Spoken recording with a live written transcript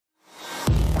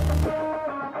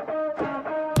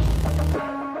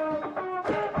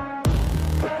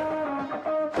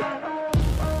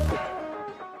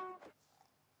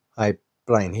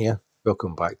Brian here,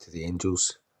 welcome back to the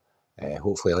Angels.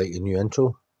 Hopefully you like the new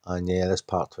intro, and yeah, this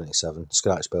part 27,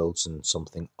 Scratchbuilds and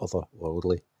something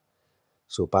otherworldly.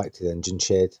 So back to the engine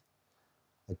shed.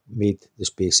 I made this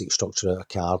basic structure out of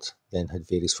card, then had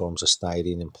various forms of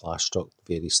styrene and plastruct,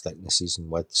 various thicknesses and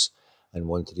widths, and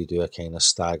wanted to do a kind of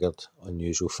staggered,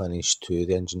 unusual finish to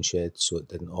the engine shed so it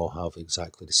didn't all have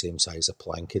exactly the same size of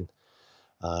planking,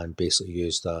 and basically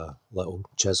used a little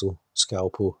chisel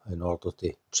scalpel in order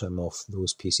to trim off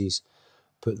those pieces,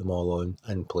 put them all on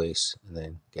in place, and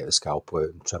then get the scalpel out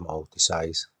and trim it all to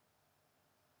size.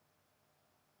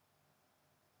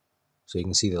 So you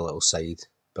can see the little side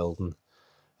building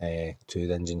to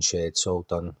the engine shed. It's all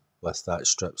done with that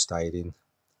strip styrene.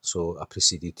 So I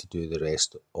proceeded to do the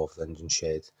rest of the engine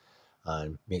shed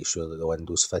and make sure that the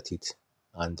windows fitted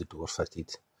and the door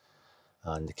fitted,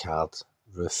 and the card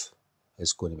roof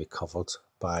is going to be covered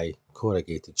by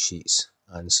corrugated sheets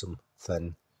and some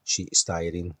thin sheet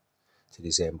styrene to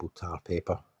resemble tar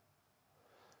paper.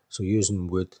 So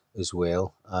using wood as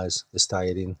well as the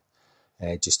styrene,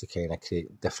 just to kind of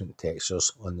create different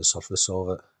textures on the surface of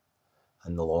it.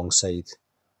 And the long side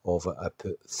of it, I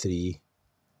put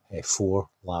four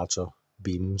larger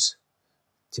beams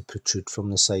to protrude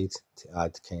from the side to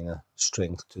add kind of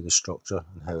strength to the structure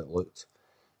and how it looked.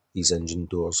 These engine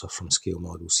doors are from Scale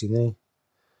Model Scenery,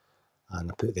 and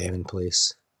I put them in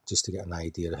place just to get an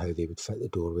idea of how they would fit the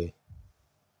doorway.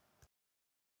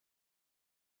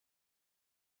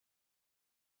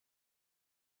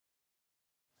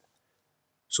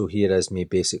 So here is me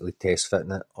basically test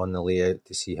fitting it on the layout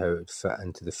to see how it would fit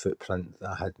into the footprint that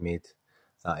I had made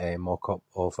that mock-up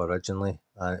of originally,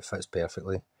 and it fits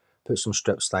perfectly. Put some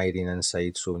strip styrene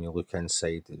inside, so when you look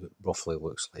inside it roughly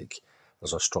looks like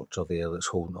there's a structure there that's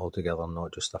holding it all together,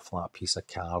 not just a flat piece of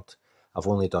card. I've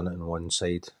only done it on one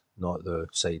side, not the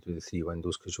side with the three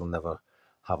windows, because you'll never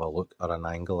have a look or an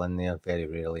angle in there, very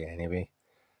rarely anyway.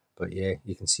 But yeah,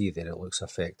 you can see there it looks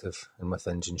effective, and with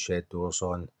engine shed doors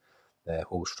on, the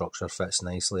whole structure fits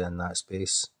nicely in that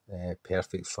space,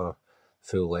 perfect for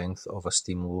full length of a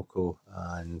steam loco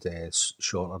and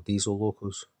shorter diesel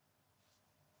locos.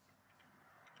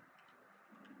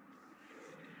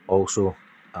 Also,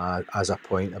 as a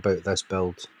point about this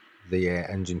build, the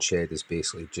engine shed is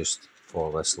basically just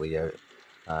for this layout.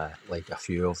 Like a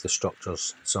few of the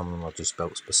structures, some of them are just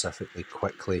built specifically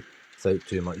quickly without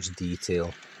too much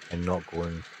detail and not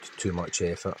going to too much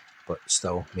effort, but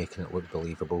still making it look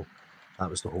believable. That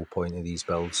was the whole point of these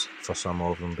builds for some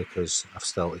of them, because I've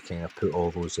still to kind of put all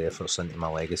those efforts into my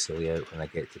legacy layout when I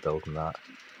get to building that.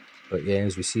 But yeah,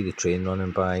 as we see the train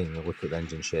running by and we look at the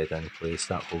engine shed in place,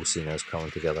 that whole scene is coming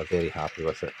together, very happy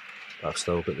with it. But I've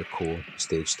still got the coal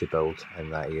stage to build in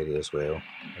that area as well,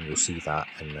 and you'll see that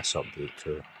in this update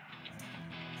too.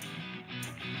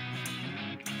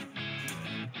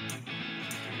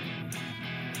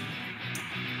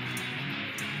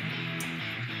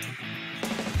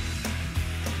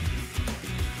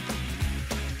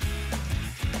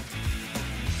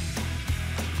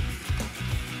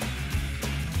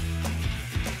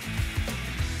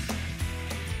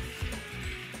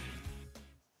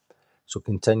 So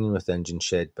continuing with the engine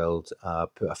shed build, I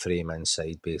put a frame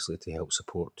inside basically to help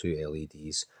support two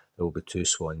LEDs. There will be two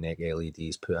swan neck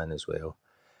LEDs put in as well.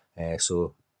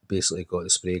 So basically got the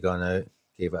spray gun out,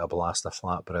 gave it a blast of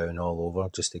flat brown all over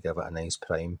just to give it a nice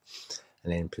prime,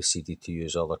 and then proceeded to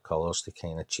use other colours to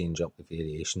kind of change up the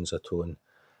variations of tone.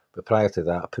 But prior to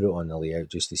that, I put it on the layout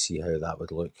just to see how that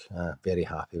would look. Very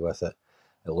happy with it.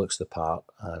 It looks the part,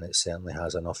 and it certainly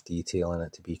has enough detail in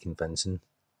it to be convincing.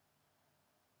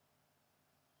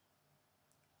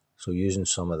 So using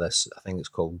some of this, I think it's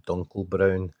called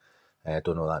Dunkelbraun. I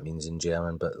don't know what that means in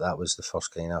German, but that was the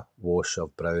first kind of wash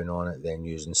of brown on it, then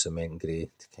using cement grey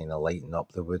to kind of lighten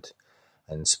up the wood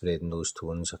and spreading those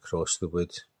tones across the wood,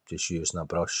 just using a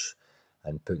brush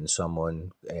and putting some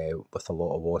on with a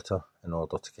lot of water in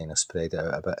order to kind of spread it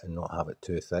out a bit and not have it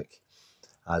too thick.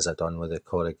 As I done with the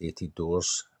corrugated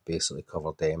doors, basically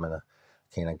covered them in a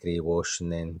kind of grey wash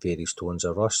and then various tones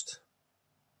of rust.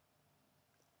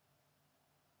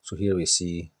 So here we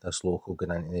see this loco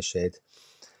going into the shed.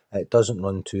 It doesn't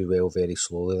run too well, very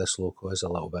slowly. This loco is a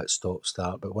little bit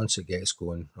stop-start, but once it gets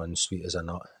going, runs sweet as a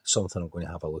nut. Something I'm going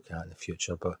to have a look at in the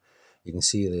future, but you can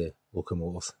see the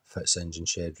locomotive fits the engine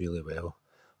shed really well.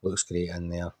 Looks great in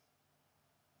there.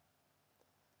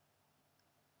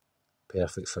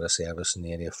 Perfect for a servicing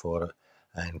area for it,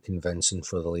 and convincing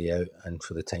for the layout and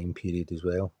for the time period as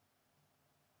well.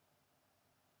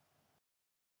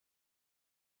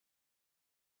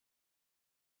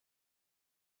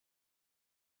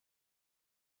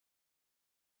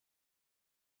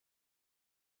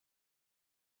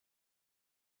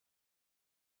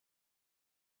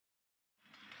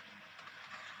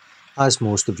 As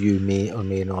most of you may or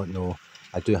may not know,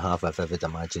 I do have a vivid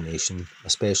imagination,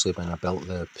 especially when I built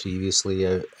the previous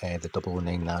layout, the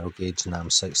 009 narrow gauge NAM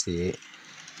 68,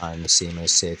 and the same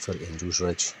is said for Angel's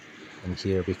Ridge. And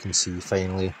here we can see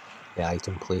finally the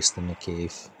item placed in the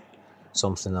cave.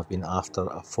 Something I've been after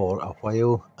for a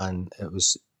while, and it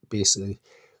was basically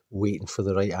waiting for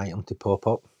the right item to pop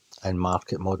up. And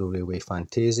Market Model Railway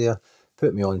Fantasia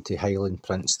put me on to Highland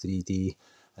Prints 3D,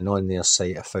 and on their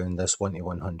site I found this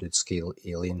 1:100 scale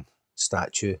alien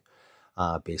statue.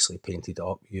 I basically painted it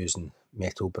up using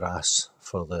metal brass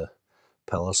for the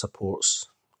pillar supports,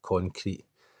 concrete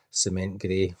cement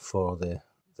grey for the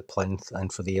plinth,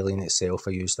 and for the alien itself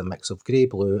I used a mix of grey,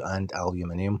 blue and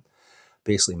aluminium.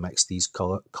 Basically mixed these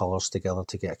colours together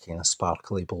to get a kind of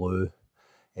sparkly blue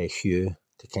hue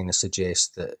to kind of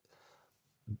suggest that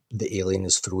the alien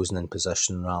is frozen in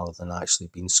position rather than actually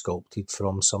being sculpted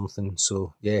from something.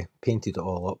 So yeah, painted it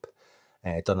all up,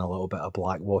 done a little bit of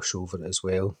black wash over it as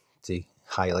well to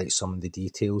highlight some of the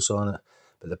details on it.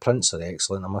 But the prints are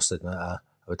excellent, I must admit. I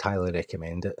would highly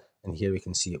recommend it. And here we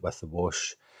can see it with the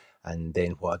wash. And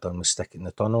then what I've done was stick it in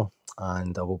the tunnel,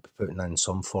 and I will be putting in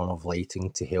some form of lighting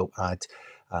to help add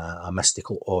a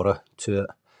mystical aura to it.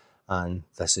 And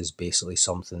this is basically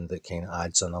something that kind of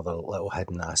adds another little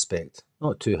hidden aspect.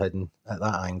 Not too hidden, at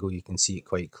that angle you can see it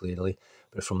quite clearly,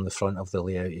 but from the front of the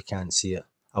layout you can't see it.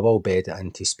 I will bed it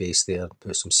into space there,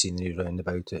 put some scenery around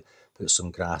about it, put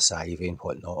some grass, ivy and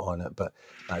whatnot on it, but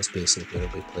that's basically where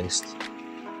it'll be placed.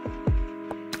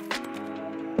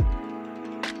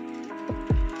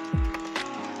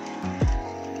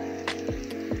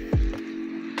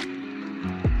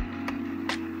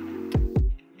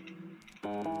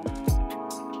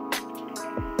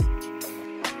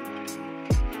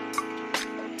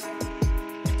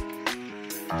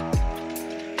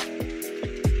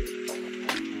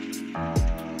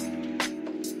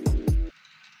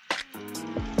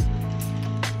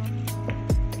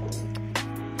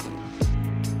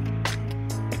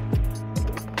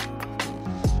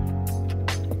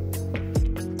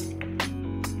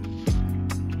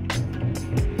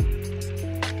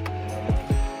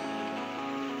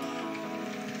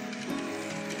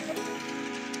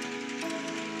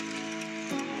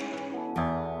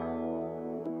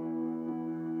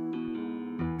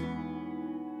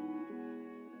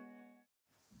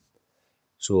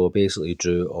 So I basically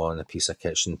drew on a piece of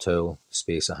kitchen towel, the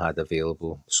space I had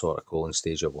available, the sort of colon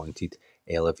stage I wanted,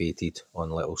 elevated on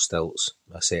little stilts,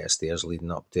 a set of stairs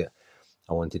leading up to it.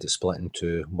 I wanted it split in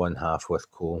two, one half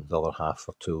with coal, the other half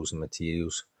for tools and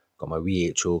materials. Got my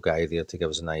wee HO guy there to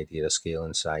give us an idea of scale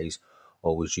and size,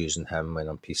 always using him when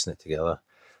I'm piecing it together.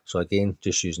 So again,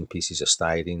 just using pieces of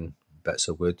styrene, bits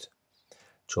of wood,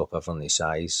 chop everything to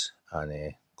size,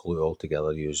 and glue it all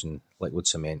together using liquid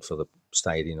cement for the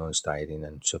styrene on styrene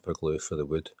and super glue for the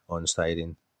wood on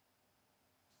styrene.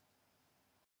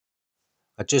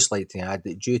 I'd just like to add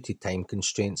that due to time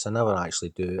constraints, I never actually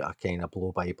do a kind of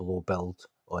blow-by-blow build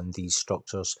on these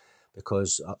structures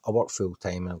because I work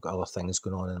full-time and I've got other things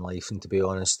going on in life, and to be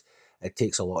honest, it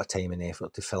takes a lot of time and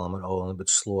effort to film it all, and it would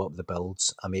slow up the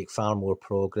builds. I make far more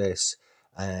progress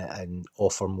and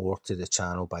offer more to the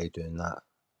channel by doing that.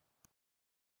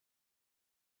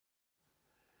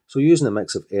 So using a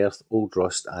mix of earth, old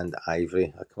rust and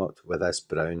ivory, I come up with this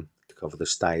brown to cover the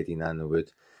styrene and the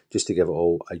wood, just to give it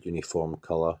all a uniform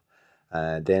colour.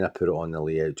 Then I put it on the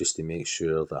layout just to make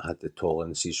sure that I had the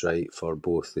tolerances right for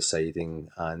both the siding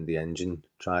and the engine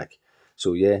track.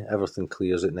 So yeah, everything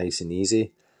clears it nice and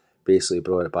easy. Basically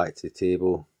brought it back to the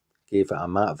table, gave it a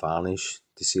matte varnish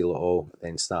to seal it all,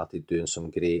 then started doing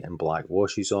some grey and black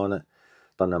washes on it.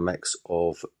 Done a mix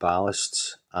of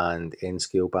ballasts and end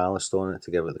scale ballast on it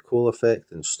to give it the cool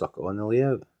effect, and stuck it on the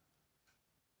layout.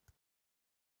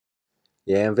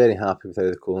 Yeah, I'm very happy with how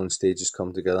the colon stages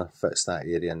come together, fits that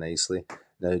area nicely.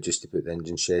 Now just to put the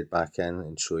engine shed back in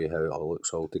and show you how it all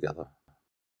looks all together.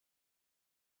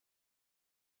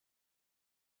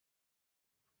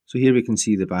 So here we can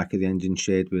see the back of the engine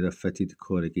shed where I've fitted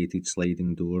corrugated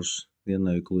sliding doors. They're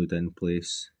now glued in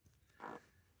place.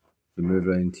 If we move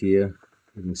around here,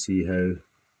 you can see how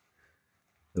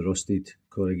the rusted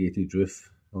corrugated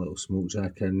roof, a little smoke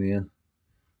jack in there,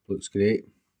 looks great.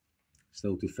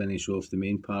 Still to finish off the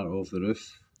main part of the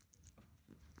roof.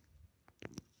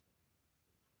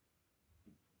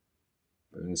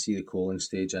 But we can see the colon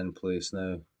stage in place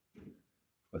now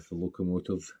with the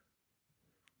locomotive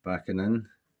backing in,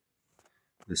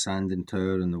 the sanding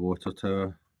tower and the water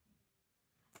tower,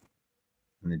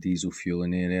 and the diesel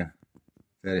fueling area.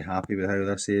 Very happy with how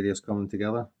this area is coming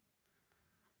together.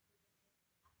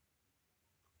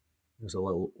 There's a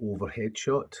little overhead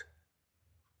shot.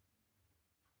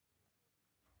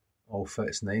 all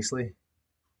fits nicely.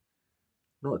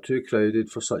 Not too crowded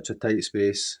for such a tight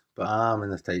space, but I am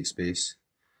in a tight space.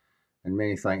 And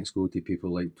many thanks go to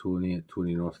people like Tony at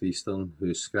Tony Northeastern,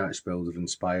 whose Scratchbuilds have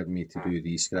inspired me to do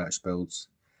these Scratchbuilds.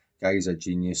 Guy's a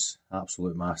genius,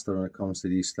 absolute master when it comes to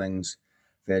these things.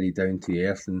 Very down to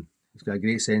earth, and he's got a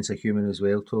great sense of humour as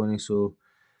well, Tony. So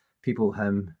people,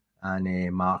 him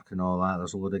and Mark and all that,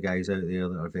 there's a load of guys out there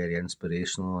that are very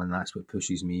inspirational, and that's what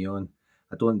pushes me on.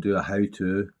 I don't do a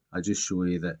how-to, I just show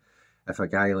you that if a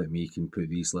guy like me can put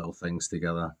these little things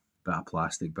together, bit of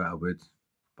plastic, bit of wood,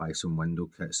 buy some window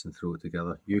kits and throw it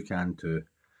together, you can too.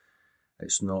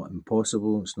 It's not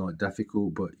impossible, it's not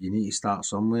difficult, but you need to start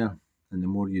somewhere, and the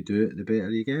more you do it, the better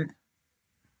you get.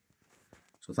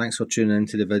 So thanks for tuning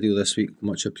into the video this week,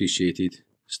 much appreciated.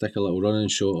 Stick a little running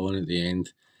shot on at the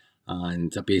end,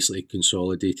 and I basically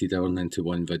consolidated everything into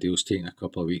one video. It's taken a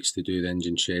couple of weeks to do the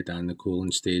engine shed and the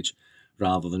cooling stage,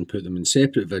 rather than put them in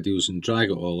separate videos and drag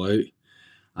it all out.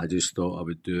 I just thought I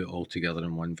would do it all together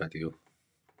in one video.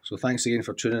 So thanks again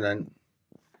for tuning in.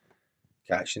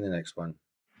 Catch you in the next one.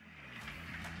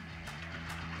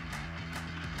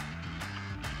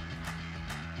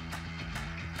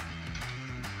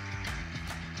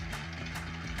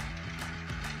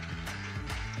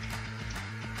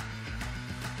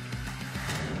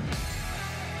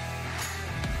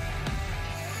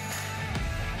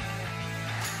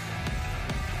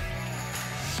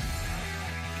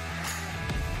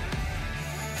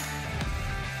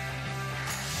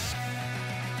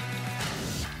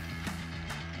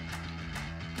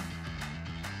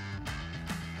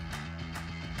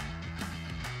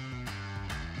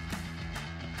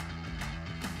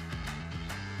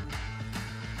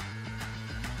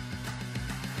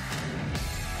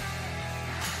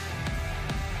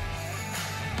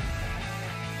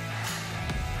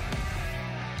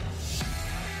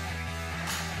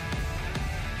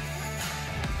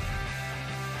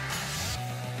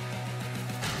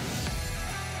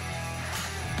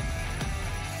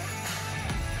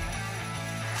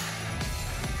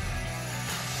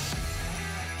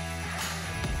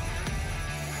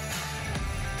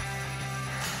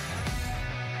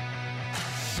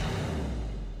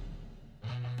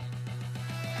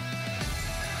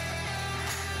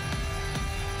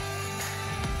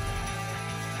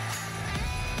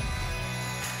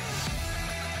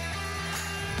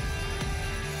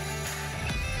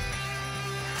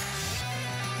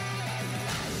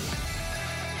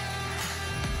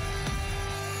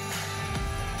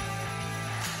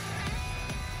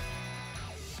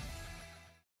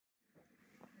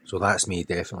 So that's me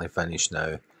definitely finished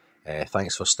now.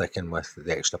 Thanks for sticking with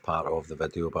the extra part of the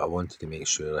video, but I wanted to make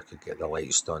sure I could get the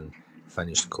lights done,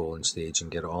 finish the cooling stage and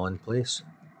get it all in place.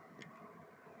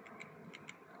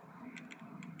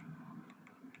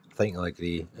 I think I'll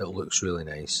agree, it looks really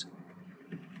nice.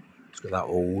 It's got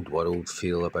that old world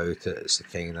feel about it. It's the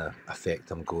kind of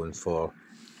effect I'm going for.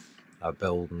 A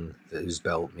building that was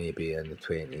built maybe in the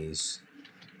 20s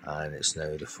and it's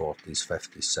now the 40s,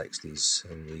 50s,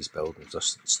 60s, and these buildings are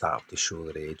starting to show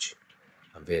their age.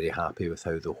 I'm very happy with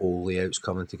how the whole layout's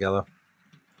coming together.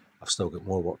 I've still got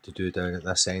more work to do down at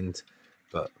this end,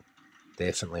 but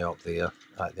definitely up there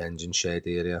at the engine shed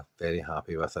area, very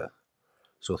happy with it.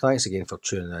 So thanks again for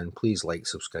tuning in. Please like,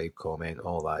 subscribe, comment,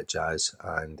 all that jazz,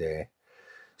 and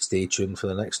stay tuned for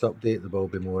the next update. There will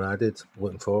be more added.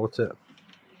 Looking forward to it.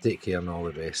 Take care and all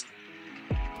the best.